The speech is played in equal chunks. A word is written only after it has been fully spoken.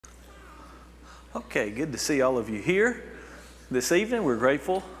Okay, good to see all of you here this evening. We're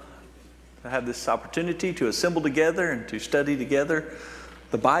grateful to have this opportunity to assemble together and to study together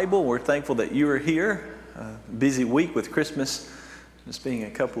the Bible. We're thankful that you are here. Busy week with Christmas just being a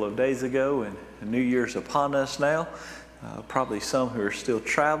couple of days ago and New Year's upon us now. Probably some who are still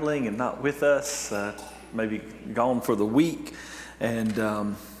traveling and not with us, maybe gone for the week,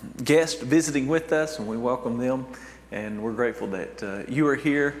 and guests visiting with us, and we welcome them. And we're grateful that you are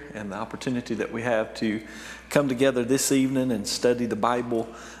here and the opportunity that we have to come together this evening and study the Bible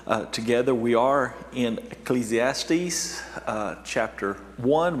together. We are in Ecclesiastes chapter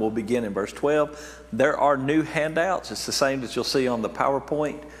 1. We'll begin in verse 12. There are new handouts. It's the same that you'll see on the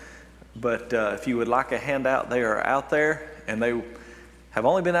PowerPoint. But if you would like a handout, they are out there. And they have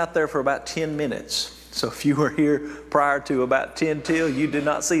only been out there for about 10 minutes. So if you were here prior to about 10 till, you did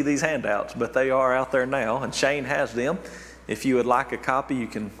not see these handouts, but they are out there now, and Shane has them. If you would like a copy, you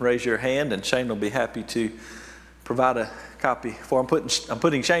can raise your hand, and Shane will be happy to provide a copy for. I'm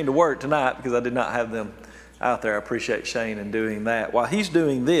putting Shane to work tonight because I did not have them out there. I appreciate Shane in doing that. While he's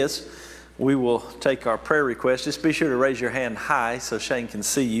doing this, we will take our prayer requests. Just be sure to raise your hand high so Shane can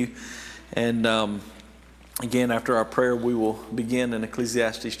see you. And again, after our prayer, we will begin in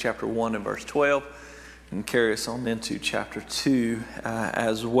Ecclesiastes chapter 1 and verse 12. And carry us on into chapter 2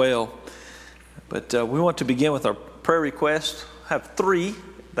 as well. But we want to begin with our prayer requests. I have 3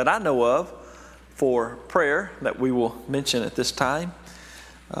 that I know of for prayer that we will mention at this time.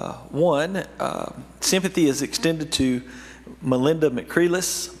 One, sympathy is extended to Melinda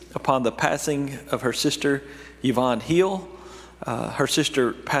McCreeless upon the passing of her sister Yvonne Hill. Her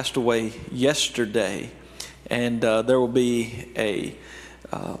sister passed away yesterday, and there will be a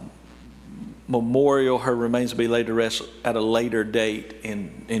memorial. Her remains will be laid to rest at a later date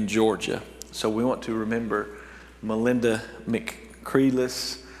in Georgia. So we want to remember Melinda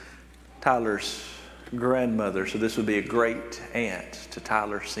McCreeless, Tyler's grandmother. So this would be a great aunt to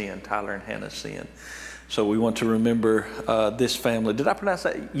Tyler and Hannah Sin. So we want to remember this family. Did I pronounce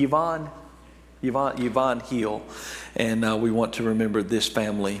that? Yvonne Hill. And we want to remember this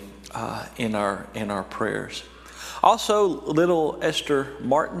family in our prayers. Also, little Esther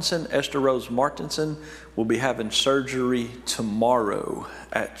Rose Martinson, will be having surgery tomorrow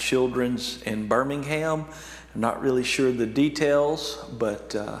at Children's in Birmingham. I'm not really sure the details,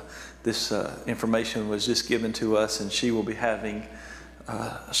 but this information was just given to us, and she will be having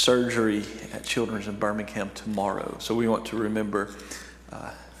surgery at Children's in Birmingham tomorrow. So we want to remember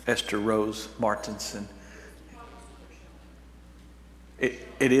Esther Rose Martinson. It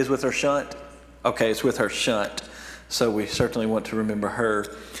is with her shunt? Okay, it's with her shunt. So we certainly want to remember her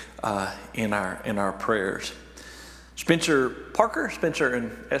in our prayers. Spencer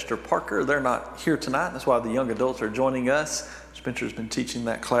and Esther Parker, they're not here tonight. That's why the young adults are joining us. Spencer's been teaching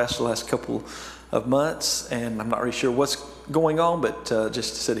that class the last couple of months, and I'm not really sure what's going on, but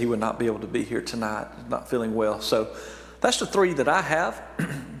just said he would not be able to be here tonight, not feeling well. So that's the 3 that I have.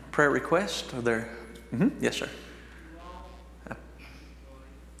 Prayer requests, are there? Mm-hmm. Yes, sir.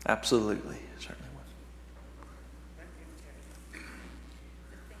 Absolutely.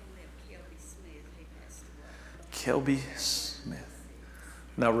 Kelby Smith.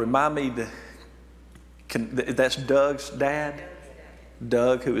 Now remind me, that's Doug's dad?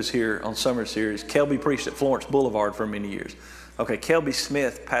 Doug, who was here on Summer Series. Kelby preached at Florence Boulevard for many years. Okay, Kelby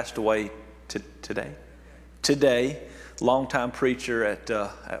Smith passed away today. Longtime preacher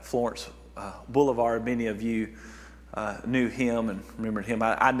at Florence Boulevard. Many of you knew him and remembered him.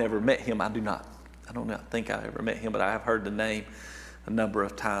 I never met him. I don't think I ever met him, but I have heard the name a number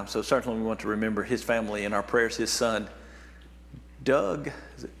of times. So certainly we want to remember his family in our prayers. His son, Doug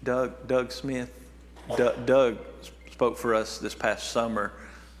Smith? Doug spoke for us this past summer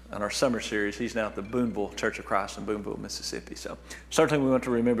on our summer series. He's now at the Boonville Church of Christ in Boonville, Mississippi. So certainly we want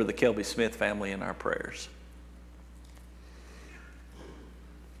to remember the Kelby Smith family in our prayers.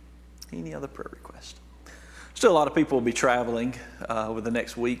 Any other prayer requests? Still a lot of people will be traveling over the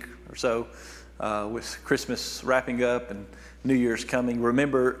next week or so with Christmas wrapping up and New Year's coming.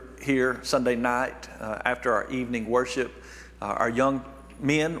 Remember here Sunday night after our evening worship, our young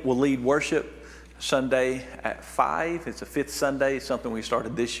men will lead worship Sunday at 5. It's a 5th Sunday, something we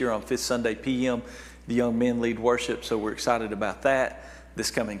started this year on 5th Sunday p.m. The young men lead worship, so we're excited about that this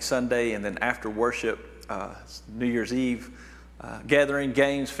coming Sunday. And then after worship, New Year's Eve, gathering,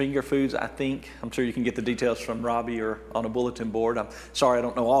 games, finger foods, I think. I'm sure you can get the details from Robbie or on a bulletin board. I'm sorry I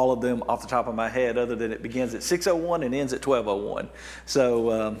don't know all of them off the top of my head, other than it begins at 6:01 and ends at 12:01.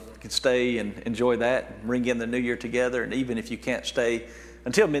 So you can stay and enjoy that, and ring in the new year together. And even if you can't stay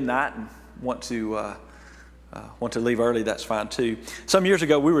until midnight and want to want to leave early, that's fine too. Some years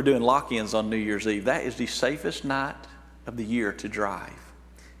ago, we were doing lock-ins on New Year's Eve. That is the safest night of the year to drive,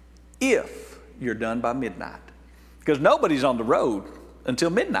 if you're done by midnight. Because nobody's on the road until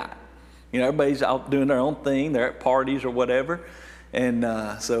midnight. You know, everybody's out doing their own thing. They're at parties or whatever. And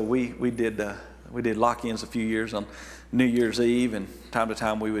so we did lock-ins a few years on New Year's Eve, and time to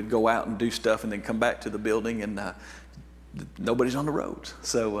time we would go out and do stuff and then come back to the building, and nobody's on the roads.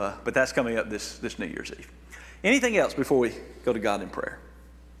 So, but that's coming up this New Year's Eve. Anything else before we go to God in prayer?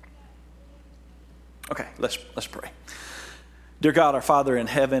 Okay, let's pray. Dear God, our Father in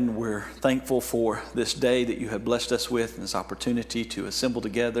heaven, we're thankful for this day that you have blessed us with, and this opportunity to assemble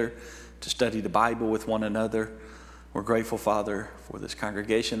together, to study the Bible with one another. We're grateful, Father, for this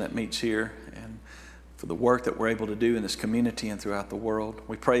congregation that meets here and for the work that we're able to do in this community and throughout the world.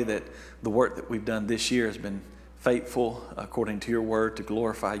 We pray that the work that we've done this year has been faithful according to your word to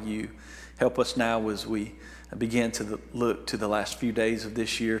glorify you. Help us now as we begin to look to the last few days of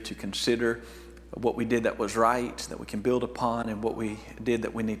this year to consider what we did that was right, that we can build upon, and what we did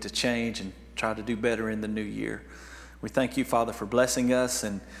that we need to change and try to do better in the new year. We thank you, Father, for blessing us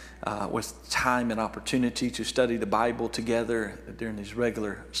and with time and opportunity to study the Bible together during these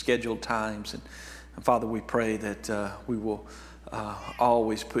regular scheduled times. And Father, we pray that we will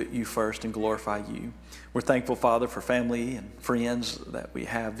always put you first and glorify you. We're thankful, Father, for family and friends that we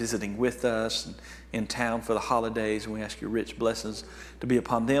have visiting with us and in town for the holidays. And we ask your rich blessings to be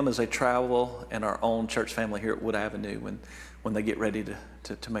upon them as they travel, and our own church family here at Wood Avenue when they get ready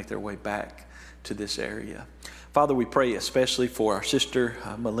to make their way back to this area. Father, we pray especially for our sister,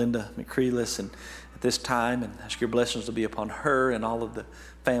 Melinda McCreelis, and at this time, and ask your blessings to be upon her and all of the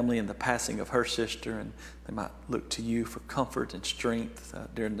family and the passing of her sister, and they might look to you for comfort and strength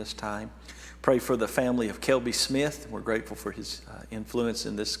during this time. Pray for the family of Kelby Smith. We're grateful for his influence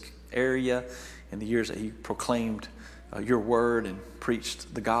in this area in the years that he proclaimed your word and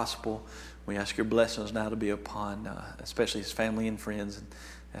preached the gospel. We ask your blessings now to be upon especially his family and friends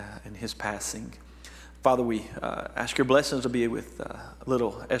and his passing. Father, we ask your blessings to be with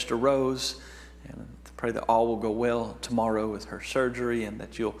little Esther Rose, and pray that all will go well tomorrow with her surgery, and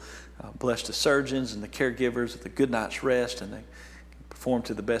that you'll bless the surgeons and the caregivers with a good night's rest, and they perform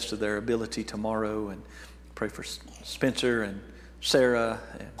to the best of their ability tomorrow. And pray for Spencer and Sarah,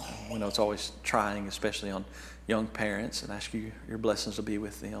 and we know it's always trying, especially on young parents, and ask you your blessings to be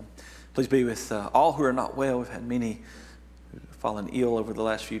with them. Please be with all who are not well. We've had many who've fallen ill over the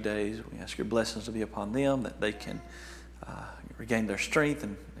last few days. We ask your blessings to be upon them, that they can regain their strength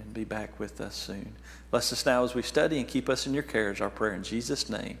and be back with us soon. Bless us now as we study, and keep us in your care is our prayer in Jesus'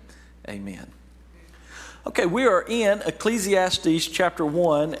 name. Amen. Okay, we are in Ecclesiastes chapter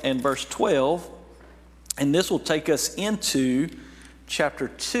 1 and verse 12, and this will take us into chapter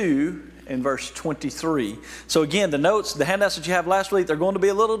 2 and verse 23. So again, the handouts that you have last week, they're going to be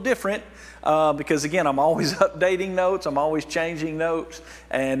a little different because again, I'm always updating notes, I'm always changing notes,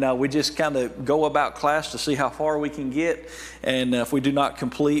 and we just kind of go about class to see how far we can get. And if we do not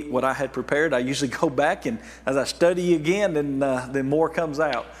complete what I had prepared, I usually go back, and as I study again, then more comes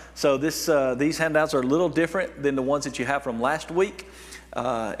out. So these handouts are a little different than the ones that you have from last week.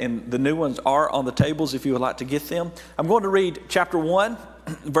 And the new ones are on the tables if you would like to get them. I'm going to read chapter 1,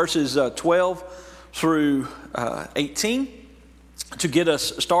 verses 12 through 18 to get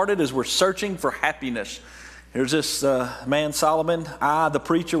us started as we're searching for happiness. Here's this man, Solomon. I, the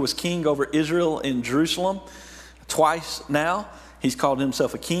preacher, was king over Israel in Jerusalem. Twice now he's called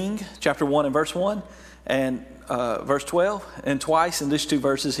himself a king. Chapter 1 and verse 1 and verse 12. And twice in these two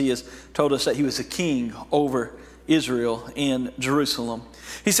verses he has told us that he was a king over Israel in Jerusalem.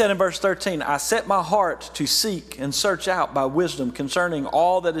 He said in verse 13, I set my heart to seek and search out by wisdom concerning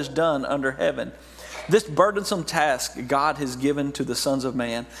all that is done under heaven. This burdensome task God has given to the sons of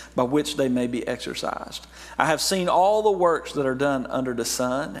man, by which they may be exercised. I have seen all the works that are done under the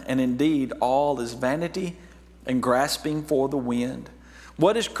sun, and indeed all is vanity and grasping for the wind.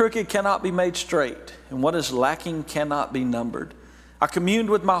 What is crooked cannot be made straight, and what is lacking cannot be numbered. I communed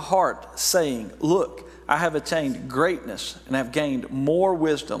with my heart, saying, look, I have attained greatness and have gained more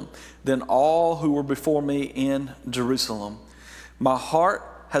wisdom than all who were before me in Jerusalem. My heart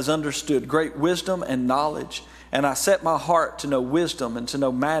has understood great wisdom and knowledge, and I set my heart to know wisdom and to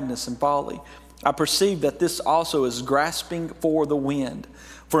know madness and folly. I perceive that this also is grasping for the wind.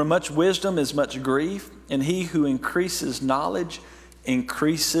 For much wisdom is much grief, and he who increases knowledge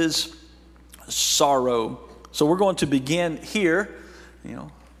increases sorrow. So we're going to begin here.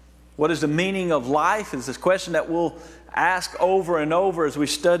 What is the meaning of life? Is this question that we'll ask over and over as we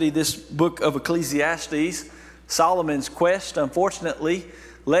study this book of Ecclesiastes. Solomon's quest, unfortunately,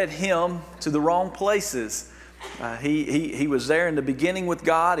 led him to the wrong places. He was there in the beginning with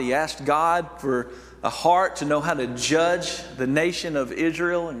God. He asked God for a heart to know how to judge the nation of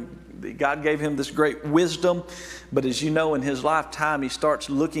Israel, and God gave him this great wisdom. But as you know, in his lifetime, he starts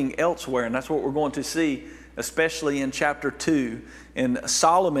looking elsewhere, and that's what we're going to see, especially in chapter 2, and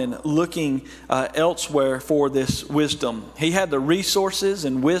Solomon looking elsewhere for this wisdom. He had the resources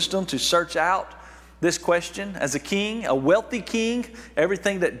and wisdom to search out this question. As a king, a wealthy king,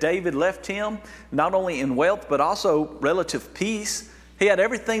 everything that David left him, not only in wealth, but also relative peace. He had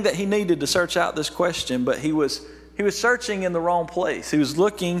everything that he needed to search out this question, but he was searching in the wrong place. He was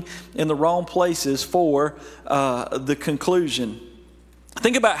looking in the wrong places for the conclusion.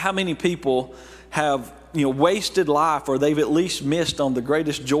 Think about how many people have wasted life, or they've at least missed on the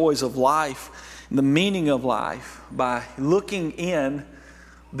greatest joys of life, the meaning of life, by looking in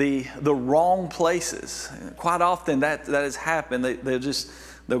the wrong places. Quite often that has happened.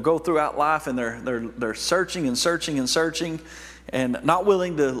 They'll go throughout life and they're searching and searching and searching, and not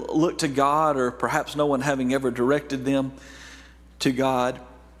willing to look to God, or perhaps no one having ever directed them to God.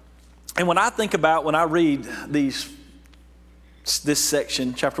 And when I read this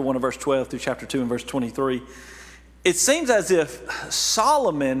section, chapter 1 and verse 12 through chapter 2 and verse 23, it seems as if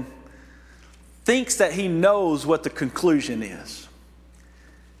Solomon thinks that he knows what the conclusion is.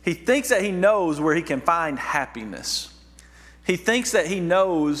 He thinks that he knows where he can find happiness. He thinks that he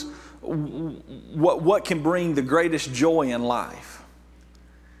knows what can bring the greatest joy in life.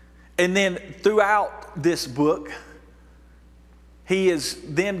 And then throughout this book, he is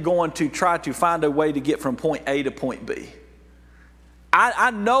then going to try to find a way to get from point A to point B.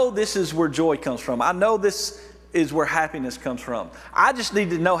 I know this is where joy comes from. I know this is where happiness comes from. I just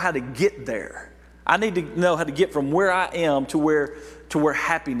need to know how to get there. I need to know how to get from where I am to where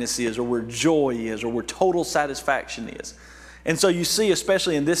happiness is, or where joy is, or where total satisfaction is. And so you see,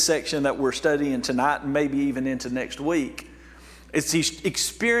 especially in this section that we're studying tonight, and maybe even into next week, he's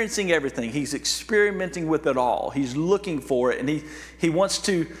experiencing everything. He's experimenting with it all. He's looking for it, and he wants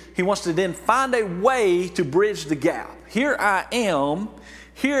to then find a way to bridge the gap. Here I am.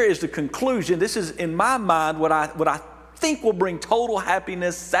 Here is the conclusion. This is, in my mind, what I think will bring total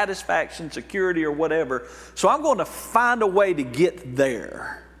happiness, satisfaction, security, or whatever. So I'm going to find a way to get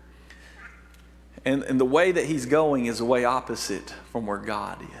there. And the way that he's going is the way opposite from where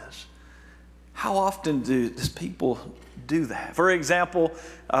God is. How often does people do that? For example,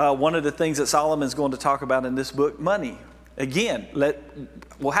 one of the things that Solomon's going to talk about in this book, money. Again,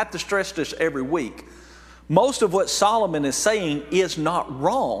 we'll have to stress this every week. Most of what Solomon is saying is not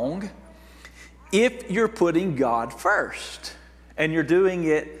wrong if you're putting God first and you're doing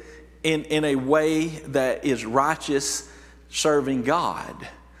it in a way that is righteous, serving God.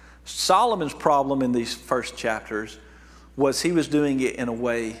 Solomon's problem in these first chapters was he was doing it in a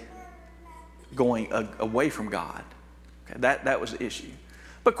way going away from God. Okay, that was the issue.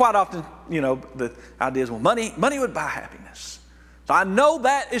 But quite often, the idea is, well, money would buy happiness. So I know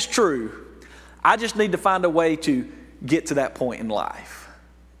that is true. I just need to find a way to get to that point in life.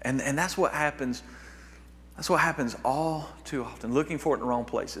 And that's what happens. That's what happens all too often, looking for it in the wrong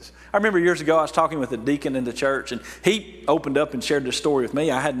places. I remember years ago I was talking with a deacon in the church, and he opened up and shared this story with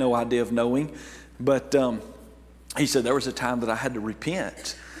me. I had no idea of knowing, but he said there was a time that I had to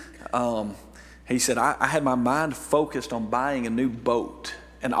repent. He said, I had my mind focused on buying a new boat,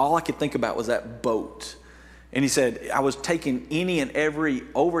 and all I could think about was that boat. And he said, I was taking any and every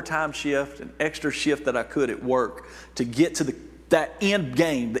overtime shift and extra shift that I could at work to get to that end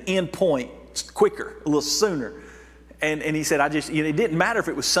game, the end point, quicker, a little sooner. And he said, it didn't matter if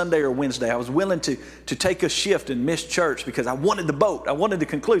it was Sunday or Wednesday. I was willing to take a shift and miss church because I wanted the boat. I wanted to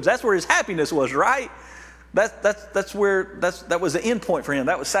conclude. That's where his happiness was, right? That was the end point for him.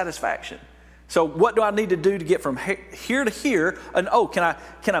 That was satisfaction. So what do I need to do to get from here to here? And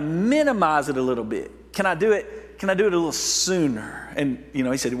can I minimize it a little bit? Can I do it a little sooner? And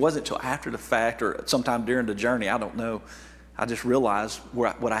he said it wasn't until after the fact or sometime during the journey, I don't know, I just realized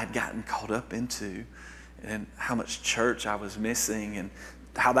what I had gotten caught up into and how much church I was missing and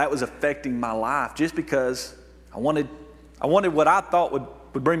how that was affecting my life just because I wanted what I thought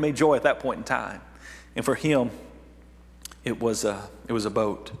would bring me joy at that point in time. And for him, it was a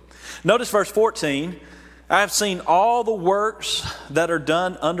boat. Notice verse 14. I have seen all the works that are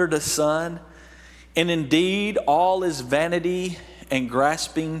done under the sun, and indeed all is vanity and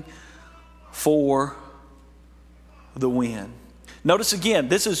grasping for the wind. Notice again,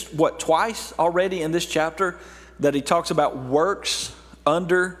 this is twice already in this chapter that he talks about works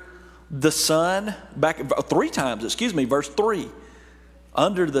under the sun. Three times, verse 3,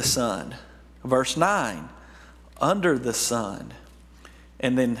 under the sun. Verse 9, under the sun.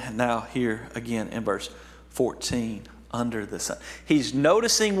 And then now here again in verse 14, under the sun. He's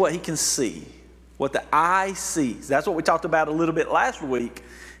noticing what he can see, what the eye sees. That's what we talked about a little bit last week.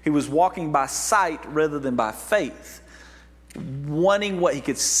 He was walking by sight rather than by faith, wanting what he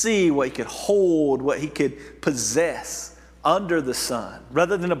could see, what he could hold, what he could possess under the sun,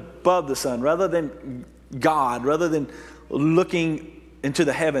 rather than above the sun, rather than God, rather than looking into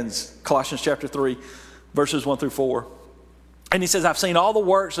the heavens. Colossians chapter 3, verses 1 through 4. And he says, I've seen all the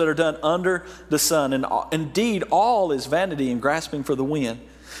works that are done under the sun, and indeed all is vanity and grasping for the wind.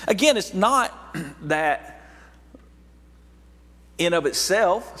 Again, it's not that in of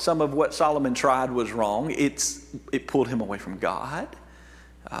itself, some of what Solomon tried was wrong. It pulled him away from God.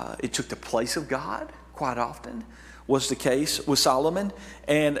 It took the place of God quite often, was the case with Solomon.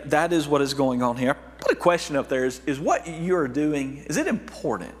 And that is what is going on here. I put a question up there. Is what you're doing, is it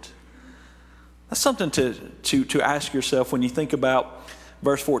important? That's something to ask yourself when you think about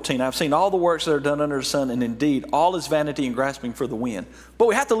verse 14. I've seen all the works that are done under the sun, and indeed all is vanity and grasping for the wind. But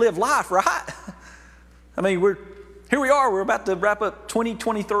we have to live life, right? I mean, here we are. We're about to wrap up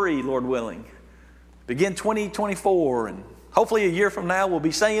 2023, Lord willing. Begin 2024, and hopefully a year from now we'll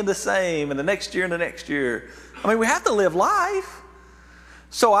be saying the same, and the next year and the next year. I mean, we have to live life.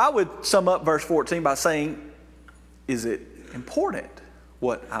 So I would sum up verse 14 by saying, is it important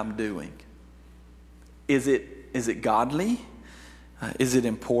what I'm doing? Is it godly? Is it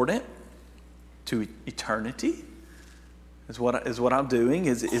important to eternity? Is what I'm doing,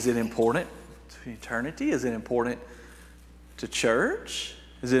 is it important to eternity? Is it important to church?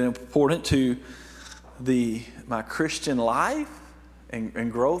 Is it important to my Christian life and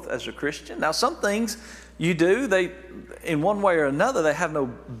growth as a Christian? Now, some things you do, they, in one way or another, they have no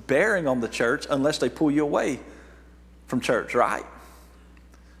bearing on the church unless they pull you away from church, right?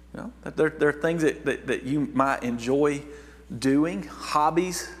 You know, there are things that you might enjoy doing,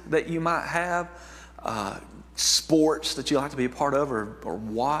 hobbies that you might have, sports that you like to be a part of or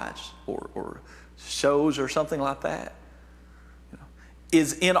watch, or shows or something like that. You know,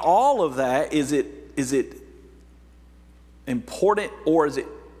 is in all of that, is it important, or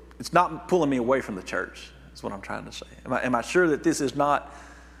it's not pulling me away from the church? Is what I'm trying to say. Am I sure that this is not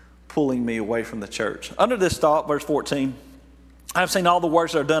pulling me away from the church? Under this thought, verse 14, I have seen all the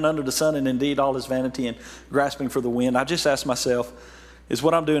works that are done under the sun, and indeed all is vanity and grasping for the wind. I just ask myself, is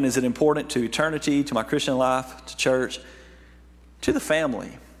what I'm doing, is it important to eternity, to my Christian life, to church, to the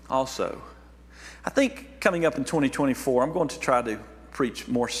family also? I think coming up in 2024, I'm going to try to preach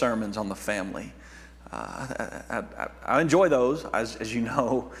more sermons on the family. I enjoy those, as you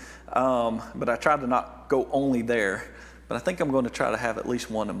know, but I try to not go only there. But I think I'm going to try to have at least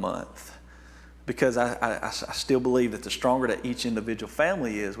one a month, because I still believe that the stronger that each individual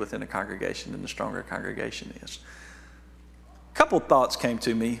family is within a congregation, then the stronger a congregation is. A couple of thoughts came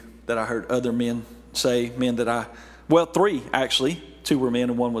to me that I heard other men say, three actually. Two were men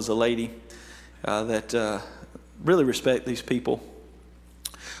and one was a lady, that really respect these people.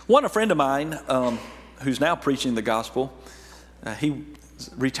 One, a friend of mine who's now preaching the gospel, he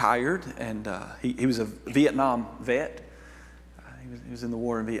retired, and he was a Vietnam vet. He was in the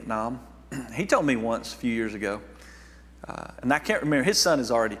war in Vietnam. He told me once a few years ago, and I can't remember, his son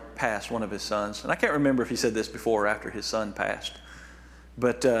has already passed, one of his sons, and I can't remember if he said this before or after his son passed.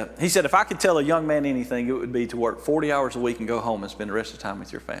 But he said, if I could tell a young man anything, it would be to work 40 hours a week and go home and spend the rest of the time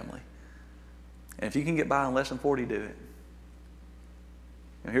with your family. And if you can get by in less than 40, do it.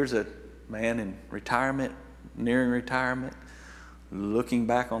 Now, here's a man in retirement, nearing retirement, looking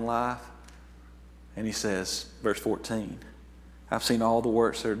back on life, and he says, verse 14, I've seen all the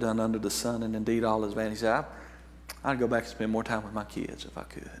works that are done under the sun, and indeed all is vanity. He said, I'd go back and spend more time with my kids if I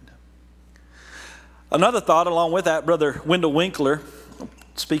could. Another thought along with that, Brother Wendell Winkler,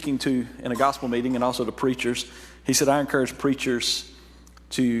 speaking in a gospel meeting and also to preachers, he said, I encourage preachers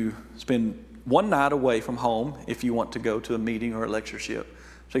to spend one night away from home if you want to go to a meeting or a lectureship.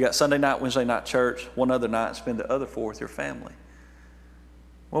 So you got Sunday night, Wednesday night church, one other night, spend the other four with your family.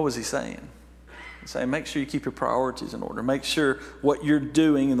 What was he saying? He's saying, make sure you keep your priorities in order. Make sure what you're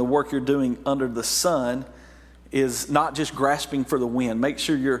doing and the work you're doing under the sun is not just grasping for the wind. Make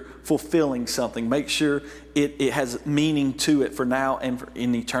sure you're fulfilling something. Make sure it has meaning to it for now and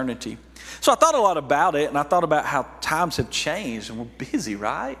in eternity. So I thought a lot about it, and I thought about how times have changed, and we're busy,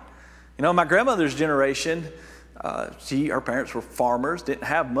 right? You know, my grandmother's generation, her parents were farmers, didn't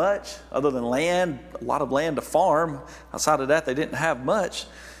have much other than land, a lot of land to farm. Outside of that, they didn't have much.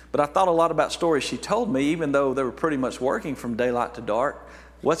 But I thought a lot about stories she told me, even though they were pretty much working from daylight to dark.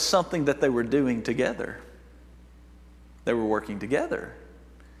 What's something that they were doing together? They were working together,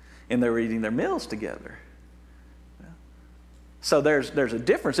 and they were eating their meals together. So there's a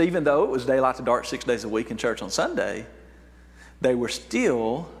difference. Even though it was daylight to dark 6 days a week in church on Sunday, they were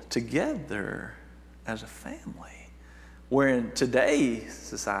still together as a family. Where in today's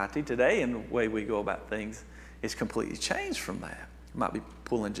society, today in the way we go about things, it's completely changed from that. You might be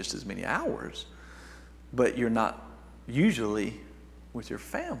pulling just as many hours, but you're not usually with your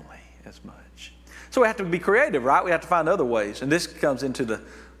family as much. So we have to be creative, right? We have to find other ways. And this comes into the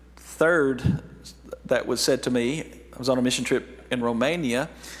third that was said to me. I was on a mission trip in Romania,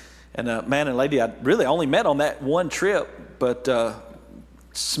 and a man and lady I really only met on that one trip, but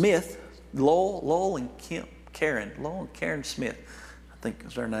Smith, Lowell and Karen Smith, I think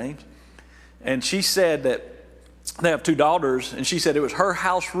is their names. And she said that they have 2 daughters, and she said it was her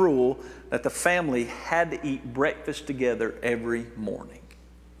house rule that the family had to eat breakfast together every morning.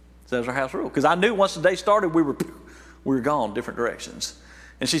 So that was our house rule. Because I knew once the day started, we were gone different directions.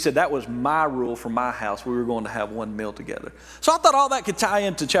 And she said that was my rule for my house. We were going to have one meal together. So I thought all that could tie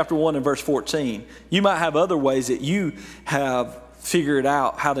into chapter 1 and verse 14. You might have other ways that you have figured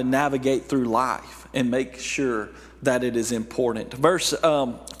out how to navigate through life and make sure that it is important. Verse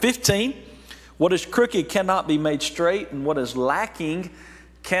 15, what is crooked cannot be made straight, and what is lacking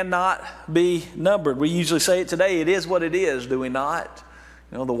cannot be numbered. We usually say it today, it is what it is, do we not?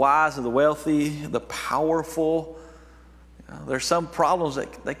 You know, the wise and the wealthy, the powerful. You know, there's some problems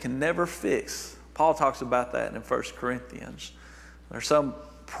that they can never fix. Paul talks about that in 1 Corinthians. There's some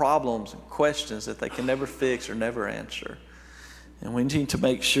problems and questions that they can never fix or never answer. And we need to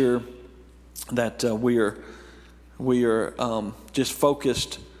make sure that we are just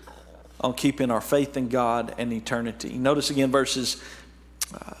focused on keeping our faith in God and eternity. Notice again verses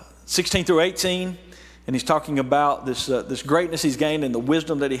 16 through 18, and he's talking about this greatness he's gained and the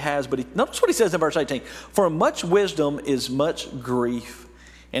wisdom that he has. But notice what he says in verse 18. For much wisdom is much grief,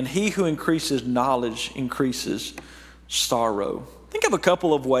 and he who increases knowledge increases sorrow. Think of a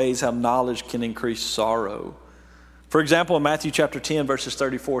couple of ways how knowledge can increase sorrow. For example, in Matthew chapter 10, verses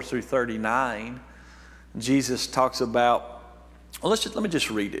 34 through 39, Jesus talks about, well, let me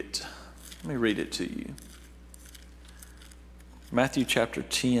just read it. Let me read it to you. Matthew chapter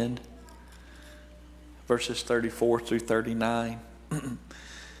 10, verses 34 through 39.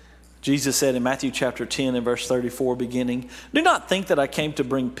 Jesus said in Matthew chapter 10 and verse 34 beginning, do not think that I came to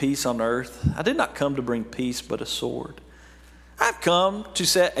bring peace on earth. I did not come to bring peace, but a sword. I've come to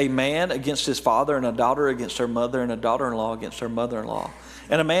set a man against his father, and a daughter against her mother, and a daughter-in-law against her mother-in-law.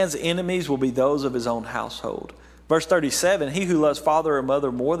 And a man's enemies will be those of his own household. Verse 37, he who loves father or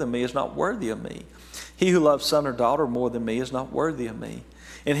mother more than me is not worthy of me. He who loves son or daughter more than me is not worthy of me.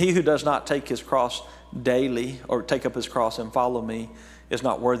 And he who does not take his cross daily, or take up his cross and follow me, is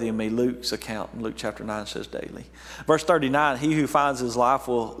not worthy of me. Luke's account in Luke chapter 9 says daily. Verse 39, he who finds his life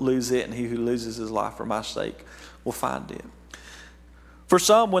will lose it, and he who loses his life for my sake will find it. For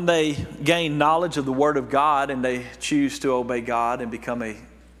some, when they gain knowledge of the Word of God and they choose to obey God and become a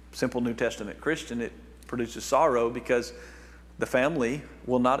simple New Testament Christian, it produces sorrow because the family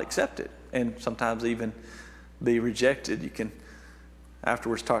will not accept it and sometimes even be rejected. You can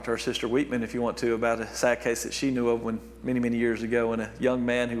afterwards talk to our sister Wheatman if you want to about a sad case that she knew of when many, many years ago, when a young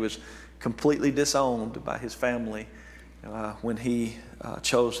man who was completely disowned by his family when he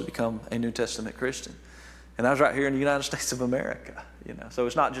chose to become a New Testament Christian. And that was right here in the United States of America. So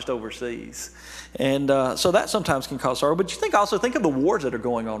it's not just overseas. And so that sometimes can cause sorrow. But you think of the wars that are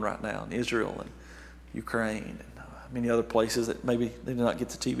going on right now in Israel and Ukraine and many other places that maybe they do not get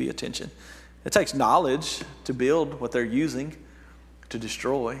the TV attention. It takes knowledge to build what they're using to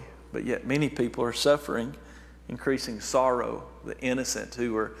destroy, but yet many people are suffering increasing sorrow, the innocent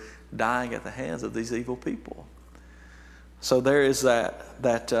who are dying at the hands of these evil people. So there is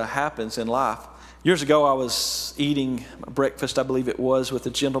that happens in life. Years ago, I was eating breakfast, I believe it was, with a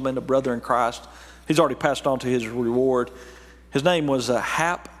gentleman, a brother in Christ. He's already passed on to his reward. His name was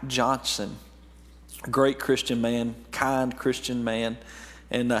Hap Johnson, a great Christian man, kind Christian man.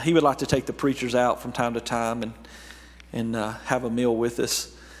 And he would like to take the preachers out from time to time and have a meal with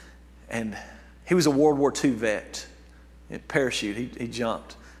us. And he was a World War II vet. Parachute, he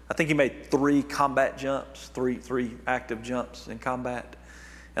jumped. I think he made 3 combat jumps, three active jumps in combat.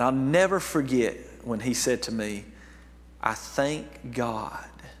 And I'll never forget when he said to me, I thank God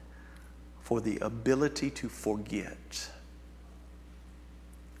for the ability to forget.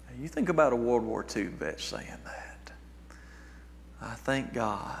 Now, you think about a World War II vet saying that. I thank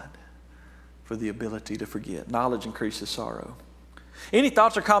God for the ability to forget. Knowledge increases sorrow. Any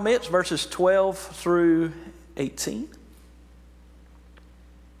thoughts or comments? Verses 12 through 18.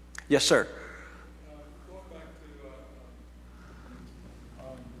 Yes, sir. Going back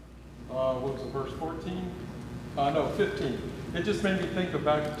to, what was it, verse 14? No, 15. it just made me think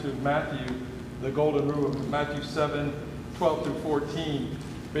back to Matthew, the golden rule of Matthew 7:12 through 14,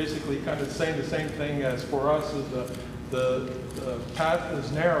 basically kind of saying the same thing as for us is the path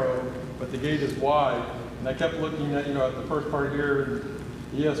is narrow, but the gate is wide. And I kept looking at, at the first part here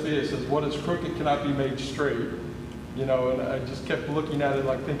in ESV, it says, what is crooked cannot be made straight. And I just kept looking at it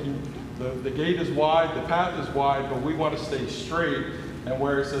like thinking, the gate is wide, the path is wide, but we want to stay straight. And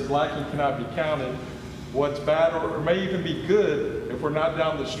where it says lacking cannot be counted, what's bad or may even be good, if we're not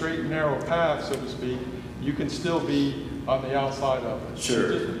down the straight and narrow path, so to speak, you can still be on the outside of it.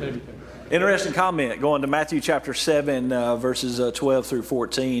 Sure. So just maybe Interesting comment, going to Matthew chapter 7, verses 12 through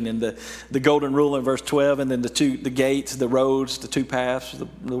 14, and the golden rule in verse 12, and then the gates, the roads, the two paths,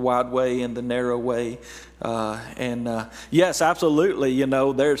 the wide way and the narrow way. Yes, absolutely,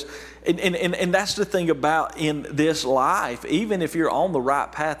 there's, and that's the thing about in this life, even if you're on the right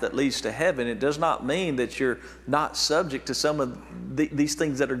path that leads to heaven, it does not mean that you're not subject to some of these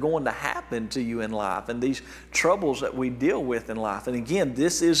things that are going to happen to you in life and these troubles that we deal with in life. And again,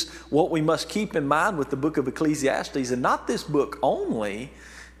 this is what we must keep in mind with the book of Ecclesiastes, and not this book only,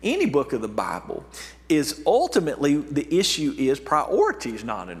 any book of the Bible, is ultimately the issue is priorities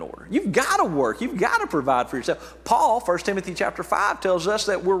not in order. You've got to work. You've got to provide for yourself. Paul, 1 Timothy chapter 5, tells us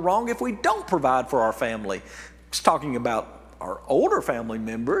that we're wrong if we don't provide for our family. He's talking about our older family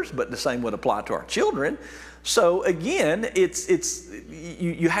members, but the same would apply to our children. So again,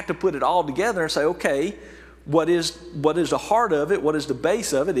 you have to put it all together and say, okay, what is the heart of it? What is the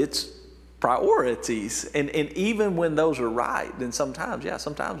base of it? It's priorities. And even when those are right, then sometimes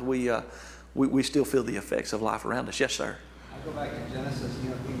we still feel the effects of life around us. Yes, sir. I go back to Genesis,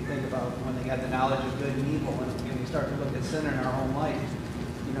 when you think about when they got the knowledge of good and evil, and we start to look at sin in our own life,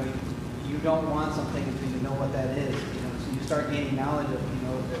 you don't want something until you know what that is. So you start gaining knowledge of,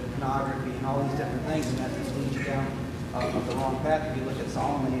 the pornography and all these different things, and that just leads you down the wrong path. If you look at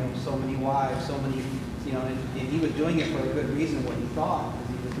Solomon, so many wives, so many, and he was doing it for a good reason, what he thought, because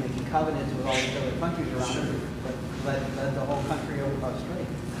he was making covenants with all these other countries around him, but led the whole country astray.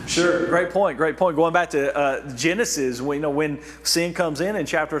 Sure, great point. Going back to Genesis, when sin comes in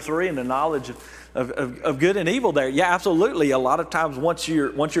chapter 3 and the knowledge of good and evil there, yeah, absolutely. A lot of times once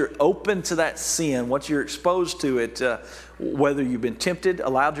you're open to that sin, once you're exposed to it, whether you've been tempted,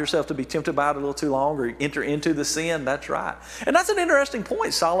 allowed yourself to be tempted by it a little too long, or enter into the sin, that's right. And that's an interesting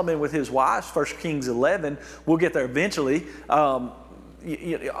point. Solomon with his wives, 1 Kings 11, we'll get there eventually. All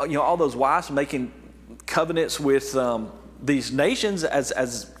those wives making covenants with these nations,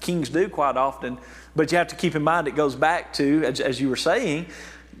 as kings do quite often. But you have to keep in mind it goes back to, as you were saying,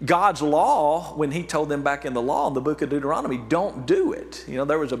 God's law, when he told them back in the law in the book of Deuteronomy, don't do it.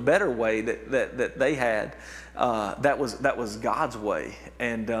 There was a better way that they had. That was God's way.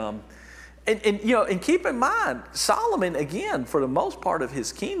 And keep in mind, Solomon, again, for the most part of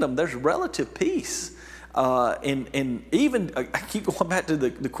his kingdom, there's relative peace. And even, I keep going back to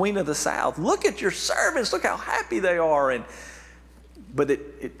the Queen of the South. Look at your servants. Look how happy they are. But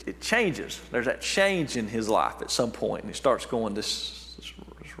it changes. There's that change in his life at some point, and he starts going this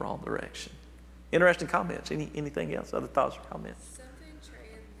wrong direction. Interesting comments. Anything else? Other thoughts or comments? Something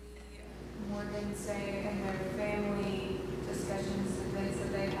Trey and the Morgan say in their family discussions and things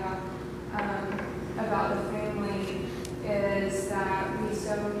that they have about the family is that we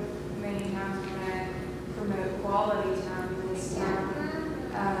so many times want to promote quality time in this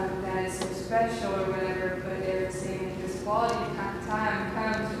town that is so special or whatever, but they're saying this quality time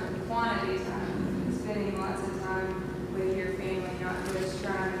comes from quantity time, spending lots of time with your family, not just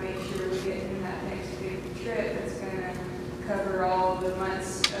trying to make sure we get in that next big trip that's going to cover all the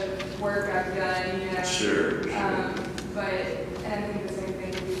months of work I've done, Sure. And I think the same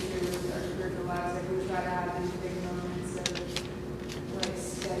thing would be true with our spiritual lives. Like we try to have these big moments of like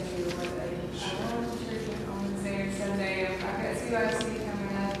schedule, like I want to church on Wednesday or Sunday. I've got CYC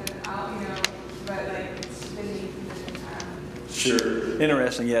coming up, and but like spending time. Sure.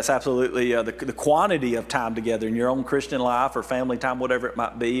 Interesting. Yes, absolutely. The quantity of time together in your own Christian life or family time, whatever it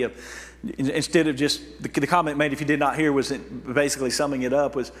might be, instead of just the comment made, if you did not hear, was basically summing it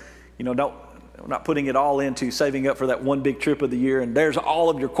up was, not putting it all into saving up for that one big trip of the year, and there's all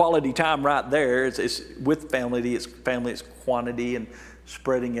of your quality time right there. It's with family. It's quantity and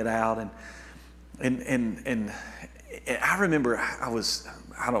spreading it out. And I remember I was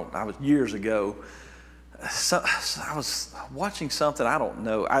years ago. So I was watching something, I don't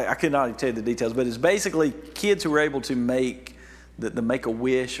know, I could not even tell you the details, but it's basically kids who were able to make the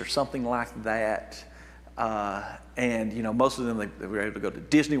Make-A-Wish or something like that. And most of them, they were able to go to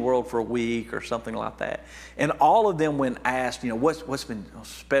Disney World for a week or something like that. And all of them, when asked, what's been a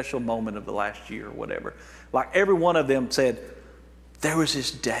special moment of the last year or whatever, like every one of them said, there was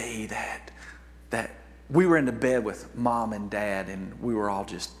this day that we were in the bed with Mom and Dad, and we were all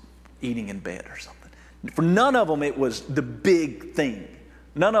just eating in bed or something. For none of them, it was the big thing.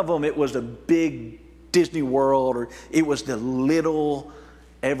 None of them, it was the big Disney World, or it was the little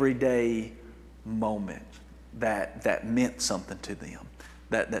everyday moment that meant something to them,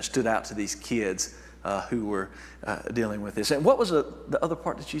 that stood out to these kids who were dealing with this. And what was the other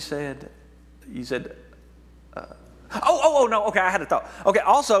part that you said? You said, no, okay, I had a thought. Okay,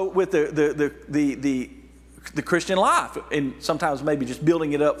 also with the Christian life, and sometimes maybe just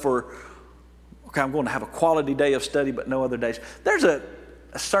building it up for, okay, I'm going to have a quality day of study, but no other days. There's a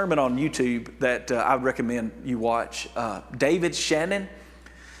sermon on YouTube that I would recommend you watch. David Shannon,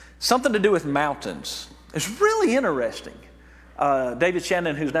 something to do with mountains. It's really interesting. David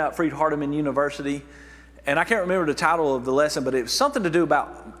Shannon, who's now at Freed-Hardeman University, and I can't remember the title of the lesson, but it was something to do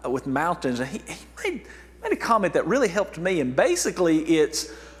with mountains. And he made a comment that really helped me. And basically,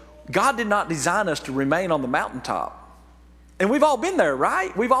 it's God did not design us to remain on the mountaintop. And we've all been there,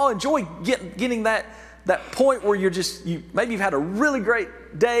 right? We've all enjoyed getting that point where maybe you've had a really great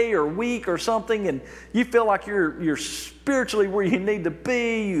day or week or something, and you feel like you're spiritually where you need to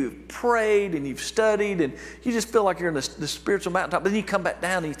be. You've prayed and you've studied, and you just feel like you're in the spiritual mountaintop. But then you come back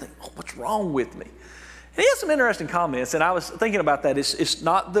down and you think, oh, what's wrong with me? And he has some interesting comments, and I was thinking about that. It's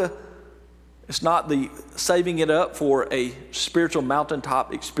not the saving it up for a spiritual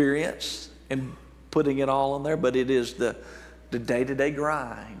mountaintop experience and putting it all in there, but it is the day-to-day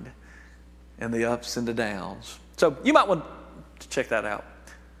grind and the ups and the downs. So you might want to check that out.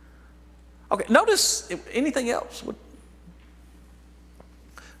 Okay, notice anything else?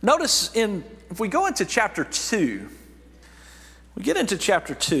 Notice if we go into chapter 2, we get into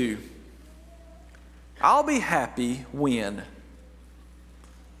chapter 2, I'll be happy when.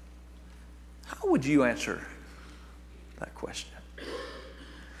 How would you answer that question?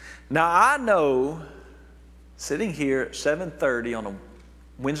 Now, I know sitting here at 7:30 on a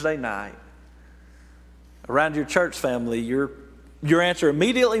Wednesday night around your church family, your answer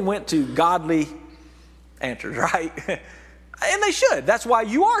immediately went to godly answers, right? And they should. That's why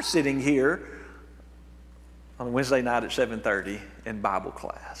you are sitting here on a Wednesday night at 7:30 in Bible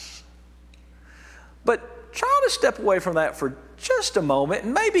class. But try to step away from that for just a moment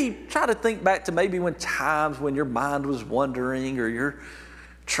and maybe try to think back to maybe when times when your mind was wandering or you're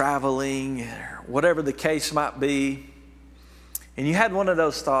traveling or whatever the case might be, and you had one of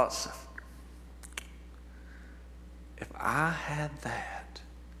those thoughts, if I had that,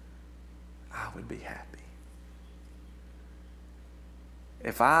 I would be happy.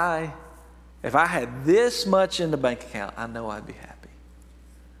 If I had this much in the bank account, I know I'd be happy.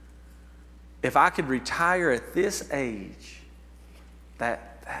 If I could retire at this age,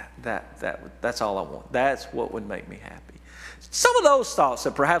 that's all I want. That's what would make me happy. Some of those thoughts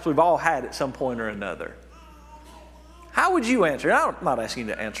that perhaps we've all had at some point or another. How would you answer? I'm not asking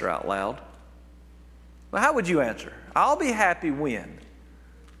you to answer out loud. But how would you answer? I'll be happy when.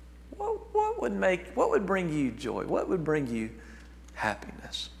 What would bring you joy? What would bring you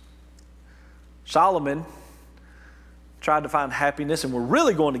happiness? Solomon tried to find happiness, and we're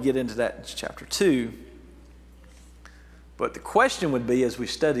really going to get into that in chapter 2. But the question would be, as we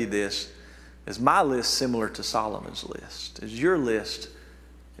study this, is my list similar to Solomon's list? Is your list,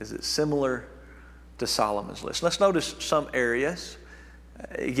 is it similar to Solomon's list? Let's notice some areas.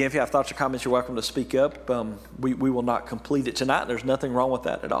 Again, if you have thoughts or comments, you're welcome to speak up. We will not complete it tonight. There's nothing wrong with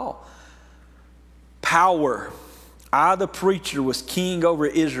that at all. Power. I, the preacher, was king over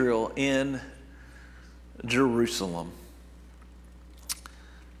Israel in Jerusalem.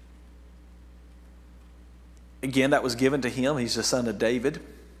 Again, that was given to him. He's the son of David.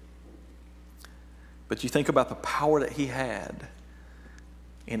 But you think about the power that he had,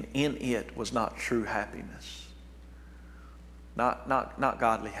 and in it was not true happiness. Not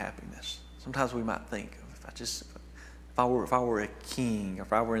godly happiness. Sometimes we might think, if I were a king,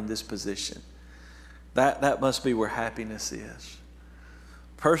 if I were in this position, that must be where happiness is.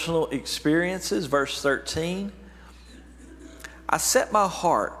 Personal experiences, verse 13. I set my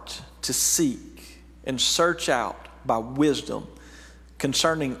heart to seek and search out by wisdom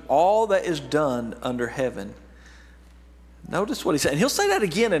concerning all that is done under heaven. Notice what he said. And he'll say that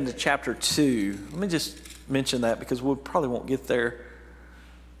again in chapter 2. Let me just mention that because we probably won't get there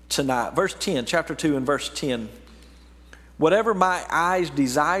tonight. Verse 10, chapter 2 and verse 10. Whatever my eyes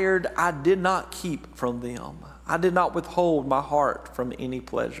desired, I did not keep from them. I did not withhold my heart from any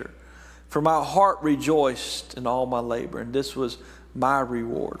pleasure. For my heart rejoiced in all my labor, and this was my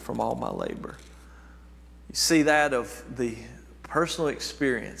reward from all my labor. You see that of the Personal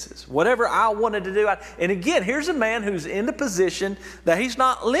experiences. Whatever I wanted to do. And again, here's a man who's in the position that he's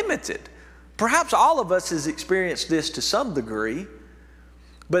not limited. Perhaps all of us has experienced this to some degree.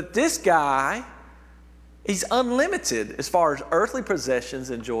 But this guy, he's unlimited as far as earthly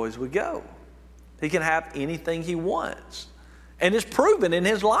possessions and joys would go. He can have anything he wants. And it's proven in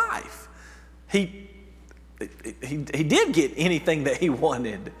his life. He did get anything that he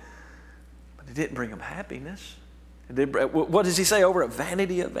wanted. But it didn't bring him happiness. What does he say over at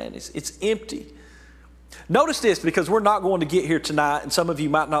Vanity of Vanities? It's empty. Notice this, because we're not going to get here tonight, and some of you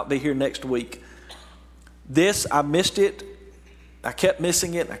might not be here next week. This, I missed it. I kept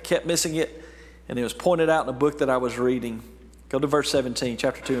missing it. I kept missing it. And it was pointed out in a book that I was reading. Go to verse 17,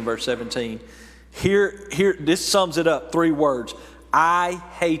 chapter 2 and verse 17. Here, this sums it up. 3 words. I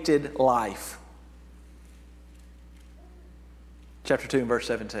hated life. Chapter 2 and verse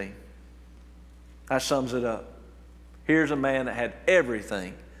 17. That sums it up. Here's a man that had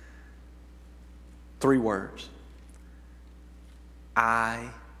everything. 3 words. I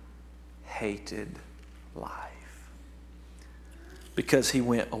hated life. Because he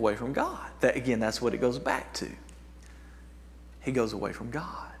went away from God. That's what it goes back to. He goes away from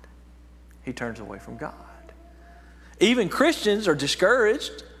God. He turns away from God. Even Christians are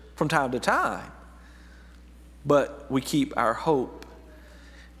discouraged from time to time. But we keep our hope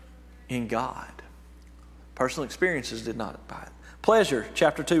in God. Personal experiences did not buy it. Pleasure,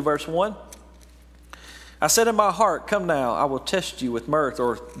 chapter 2, verse 1. I said in my heart, come now, I will test you with mirth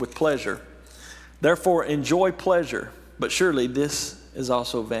or with pleasure. Therefore enjoy pleasure, but surely this is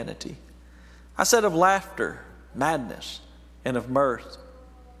also vanity. I said of laughter, madness, and of mirth,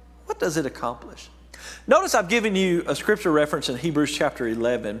 what does it accomplish? Notice I've given you a scripture reference in Hebrews chapter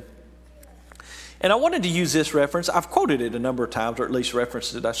 11. And I wanted to use this reference. I've quoted it a number of times, or at least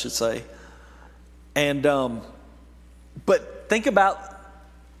referenced it, I should say. And but think about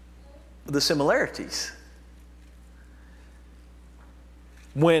the similarities.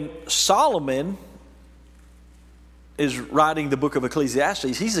 When Solomon is writing the book of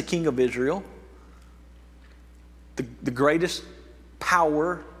Ecclesiastes, he's the king of Israel, the greatest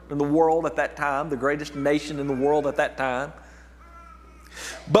power in the world at that time, the greatest nation in the world at that time.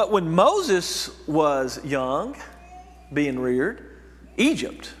 But when Moses was young, being reared,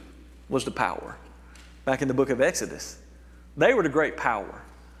 Egypt was the power. Back in the book of Exodus, they were the great power.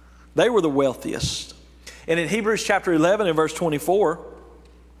 They were the wealthiest. And in Hebrews chapter 11 and verse 24,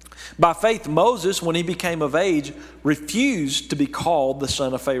 by faith Moses, when he became of age, refused to be called the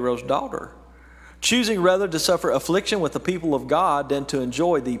son of Pharaoh's daughter, choosing rather to suffer affliction with the people of God than to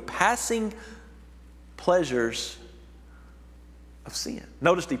enjoy the passing pleasures of sin.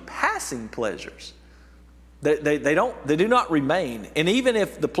 Notice the passing pleasures. They do not remain. And even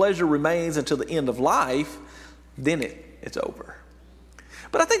if the pleasure remains until the end of life, then it's over.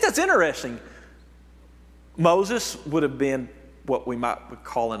 But I think that's interesting. Moses would have been what we might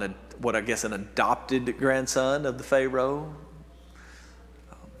call an adopted grandson of the Pharaoh.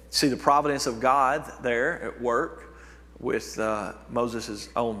 See the providence of God there at work with Moses'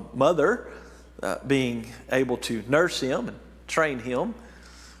 own mother being able to nurse him and train him.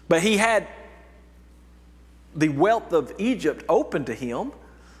 But he had the wealth of Egypt open to him,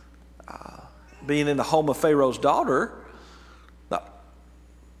 being in the home of Pharaoh's daughter, the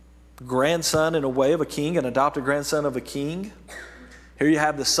grandson in a way of a king, an adopted grandson of a king. Here you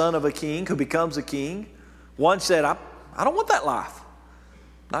have the son of a king who becomes a king. One said, I don't want that life.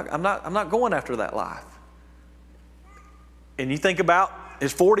 I'm not going after that life. And you think about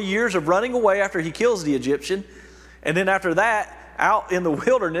his 40 years of running away after he kills the Egyptian, and then after that, out in the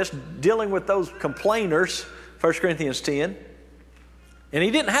wilderness dealing with those complainers, 1 Corinthians 10. And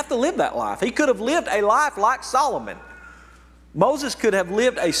he didn't have to live that life. He could have lived a life like Solomon. Moses could have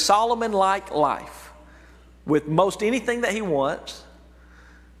lived a Solomon-like life with most anything that he wants.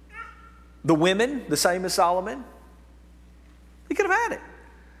 The women, the same as Solomon. He could have had it.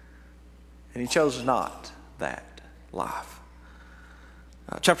 And he chose not that life.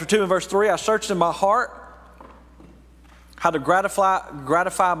 Chapter 2 and verse 3, I searched in my heart how to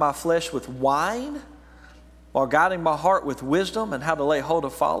gratify my flesh with wine, while guiding my heart with wisdom, and how to lay hold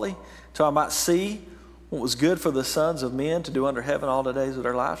of folly, till I might see what was good for the sons of men to do under heaven all the days of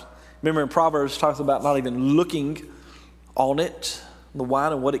their lives. Remember in Proverbs, it talks about not even looking on it, the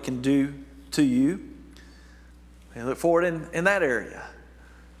wine, and what it can do to you. And look for it in that area.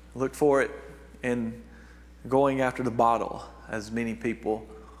 Look for it in going after the bottle, as many people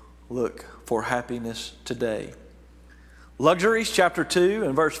look for happiness today. Luxuries, chapter 2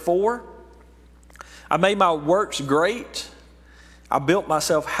 and verse 4. I made my works great. I built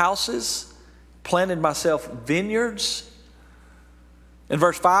myself houses, planted myself vineyards. In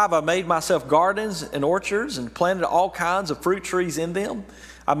verse 5, I made myself gardens and orchards and planted all kinds of fruit trees in them.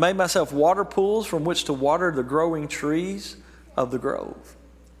 I made myself water pools from which to water the growing trees of the grove.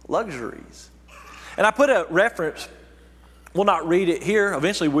 Luxuries. And I put a reference, we'll not read it here.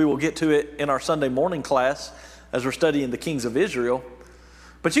 Eventually we will get to it in our Sunday morning class as we're studying the kings of Israel.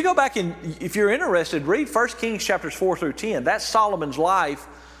 But you go back and, if you're interested, read 1 Kings chapters 4 through 10. That's Solomon's life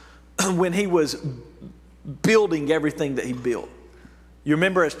when he was building everything that he built. You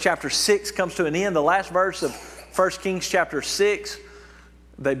remember as chapter 6 comes to an end, the last verse of 1 Kings chapter 6,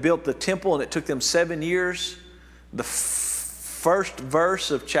 they built the temple and it took them 7 years. The first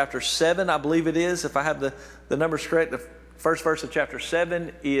verse of chapter 7, I believe it is, if I have the numbers correct, the first verse of chapter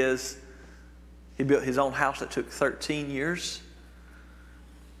 7 is he built his own house that took 13 years.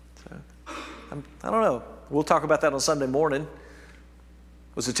 So, I don't know. We'll talk about that on Sunday morning.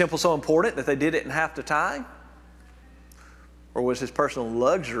 Was the temple so important that they did it in half the time? Or was his personal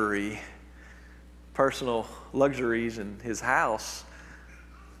luxuries in his house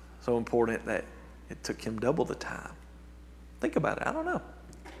so important that it took him double the time? Think about it. I don't know.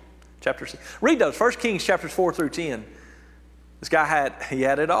 Chapter 6. Read those. 1 Kings chapters 4 through 10. This guy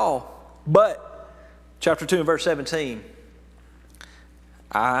had it all. But chapter 2 and verse 17.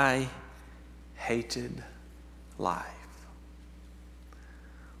 I hated life.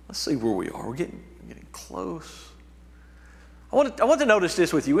 Let's see where we are. We're getting close. I want to notice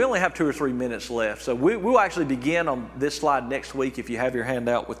this with you. We only have 2 or 3 minutes left. So we'll actually begin on this slide next week if you have your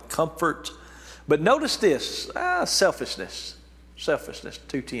handout with comfort. But notice this, selfishness. Selfishness,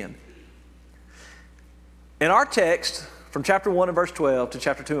 2:10. In our text, from chapter 1 and verse 12 to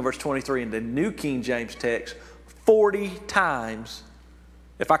chapter 2 and verse 23 in the New King James text, 40 times,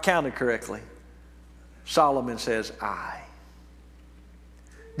 if I counted correctly, Solomon says, I.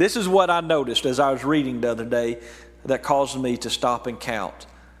 This is what I noticed as I was reading the other day that caused me to stop and count.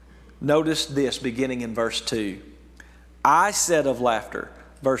 Notice this beginning in verse 2. I said of laughter,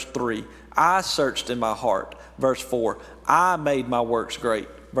 verse 3. I searched in my heart, verse 4. I made my works great,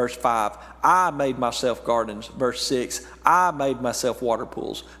 verse 5. I made myself gardens, verse 6. I made myself water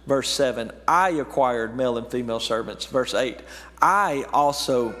pools, verse 7. I acquired male and female servants, verse 8. I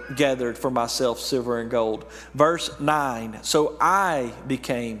also gathered for myself silver and gold, verse 9. So I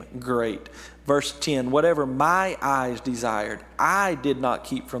became great. Verse 10, whatever my eyes desired, I did not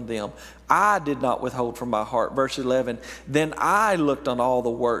keep from them. I did not withhold from my heart. Verse 11, then I looked on all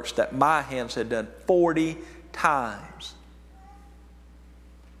the works that my hands had done 40 times.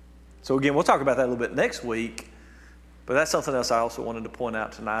 So again, we'll talk about that a little bit next week, but that's something else I also wanted to point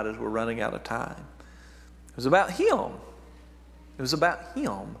out tonight as we're running out of time. It was about him. It was about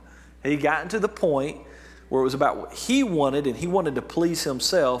him. He got into the point where it was about what he wanted, and he wanted to please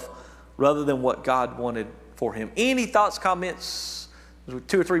himself rather than what God wanted for him. Any thoughts, comments? There's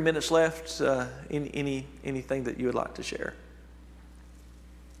 2 or 3 minutes left. Anything that you would like to share?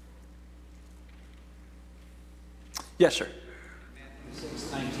 Yes, sir. Matthew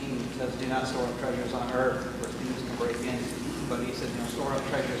 6:19 says, do not store up treasures on earth where thieves can break in. But he said, store up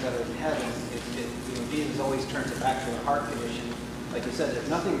treasures that are in heaven. Jesus always turns it back to a heart condition. Like you said, there's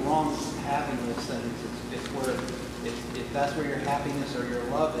nothing wrong with having those things. It's where, if that's where your happiness or your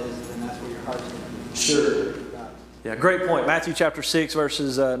love is, then that's where your heart's going to be. Sure. Yeah, great point. Matthew chapter 6,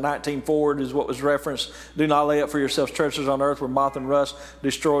 verses 19 forward is what was referenced. Do not lay up for yourselves treasures on earth where moth and rust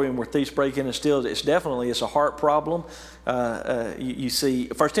destroy and where thieves break in and steal. It's a heart problem. You see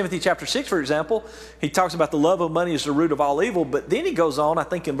 1 Timothy chapter 6, for example, he talks about the love of money is the root of all evil, but then he goes on, I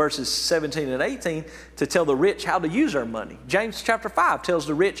think in verses 17 and 18, to tell the rich how to use their money. James chapter 5 tells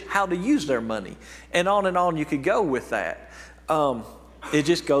the rich how to use their money. And on you could go with that. It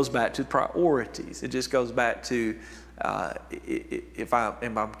just goes back to priorities. It just goes back to if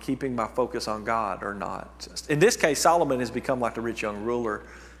I'm keeping my focus on God or not. In this case, Solomon has become like the rich young ruler,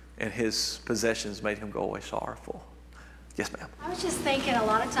 and his possessions made him go away sorrowful. Yes, ma'am. I was just thinking a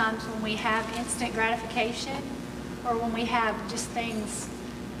lot of times when we have instant gratification or when we have just things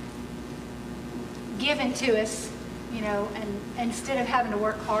given to us, and instead of having to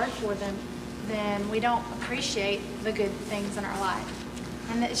work hard for them, then we don't appreciate the good things in our life.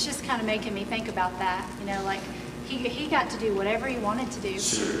 And it's just kind of making me think about that, like he got to do whatever he wanted to do.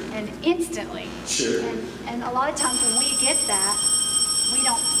 Sure. And instantly. Sure. And a lot of times when we get that, we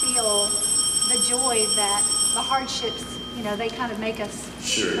don't feel the joy that the hardships, they kind of make us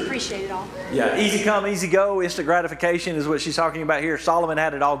appreciate it all. Yeah, easy come, easy go, instant gratification is what she's talking about here. Solomon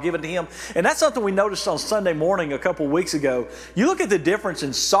had it all given to him. And that's something we noticed on Sunday morning a couple weeks ago. You look at the difference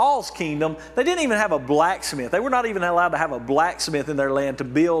in Saul's kingdom, they didn't even have a blacksmith. They were not even allowed to have a blacksmith in their land to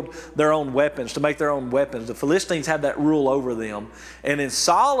build their own weapons, to make their own weapons. The Philistines had that rule over them. And in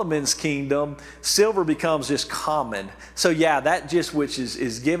Solomon's kingdom, silver becomes just common. So yeah, that just which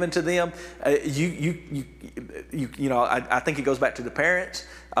is given to them, I think it goes back to the parents.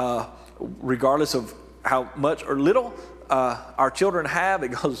 Regardless of how much or little our children have, it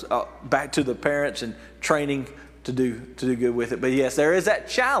goes back to the parents and training to do good with it. But yes, there is that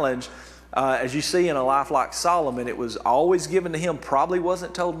challenge. As you see in a life like Solomon, it was always given to him, probably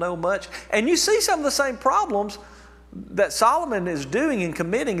wasn't told no much. And you see some of the same problems that Solomon is doing and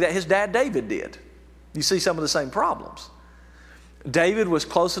committing that his dad David did. You see some of the same problems. David was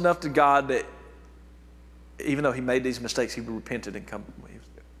close enough to God that even though he made these mistakes, he repented and he was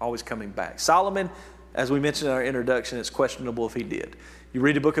always coming back. Solomon, as we mentioned in our introduction, it's questionable if he did. You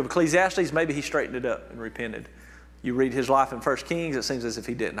read the book of Ecclesiastes, maybe he straightened it up and repented. You read his life in 1 Kings, it seems as if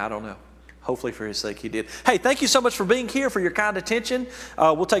he didn't. I don't know. Hopefully for his sake he did. Hey, thank you so much for being here, for your kind attention.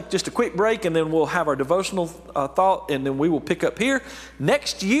 We'll take just a quick break and then we'll have our devotional thought, and then we will pick up here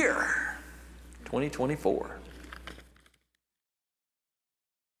next year, 2024.